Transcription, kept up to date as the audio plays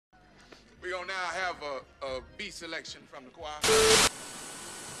We're gonna now have a beat selection from the choir.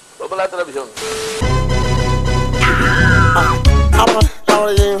 Vamos a la televisión.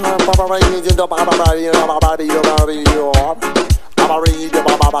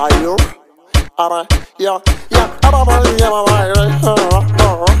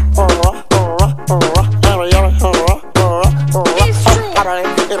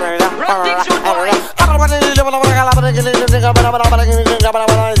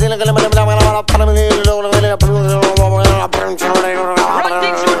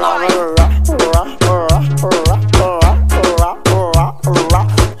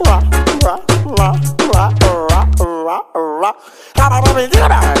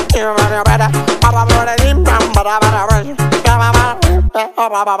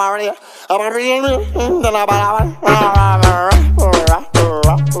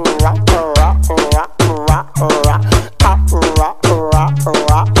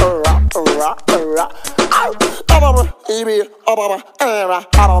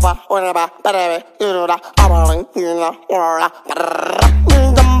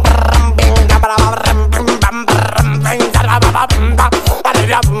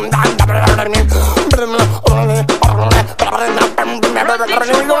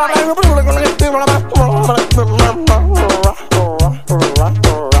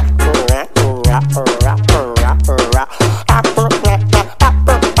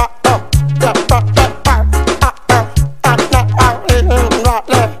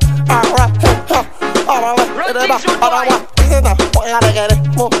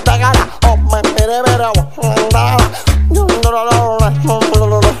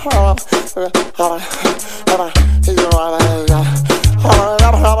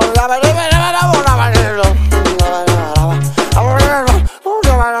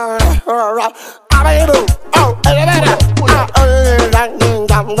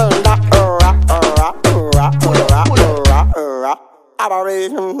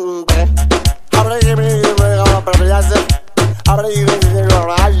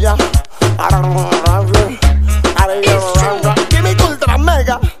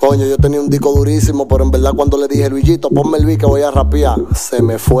 Coño, yo tenía un disco durísimo, pero en verdad cuando le dije, Luisito, ponme el beat que voy a rapear, se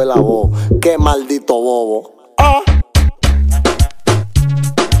me fue la voz. Qué maldito bobo.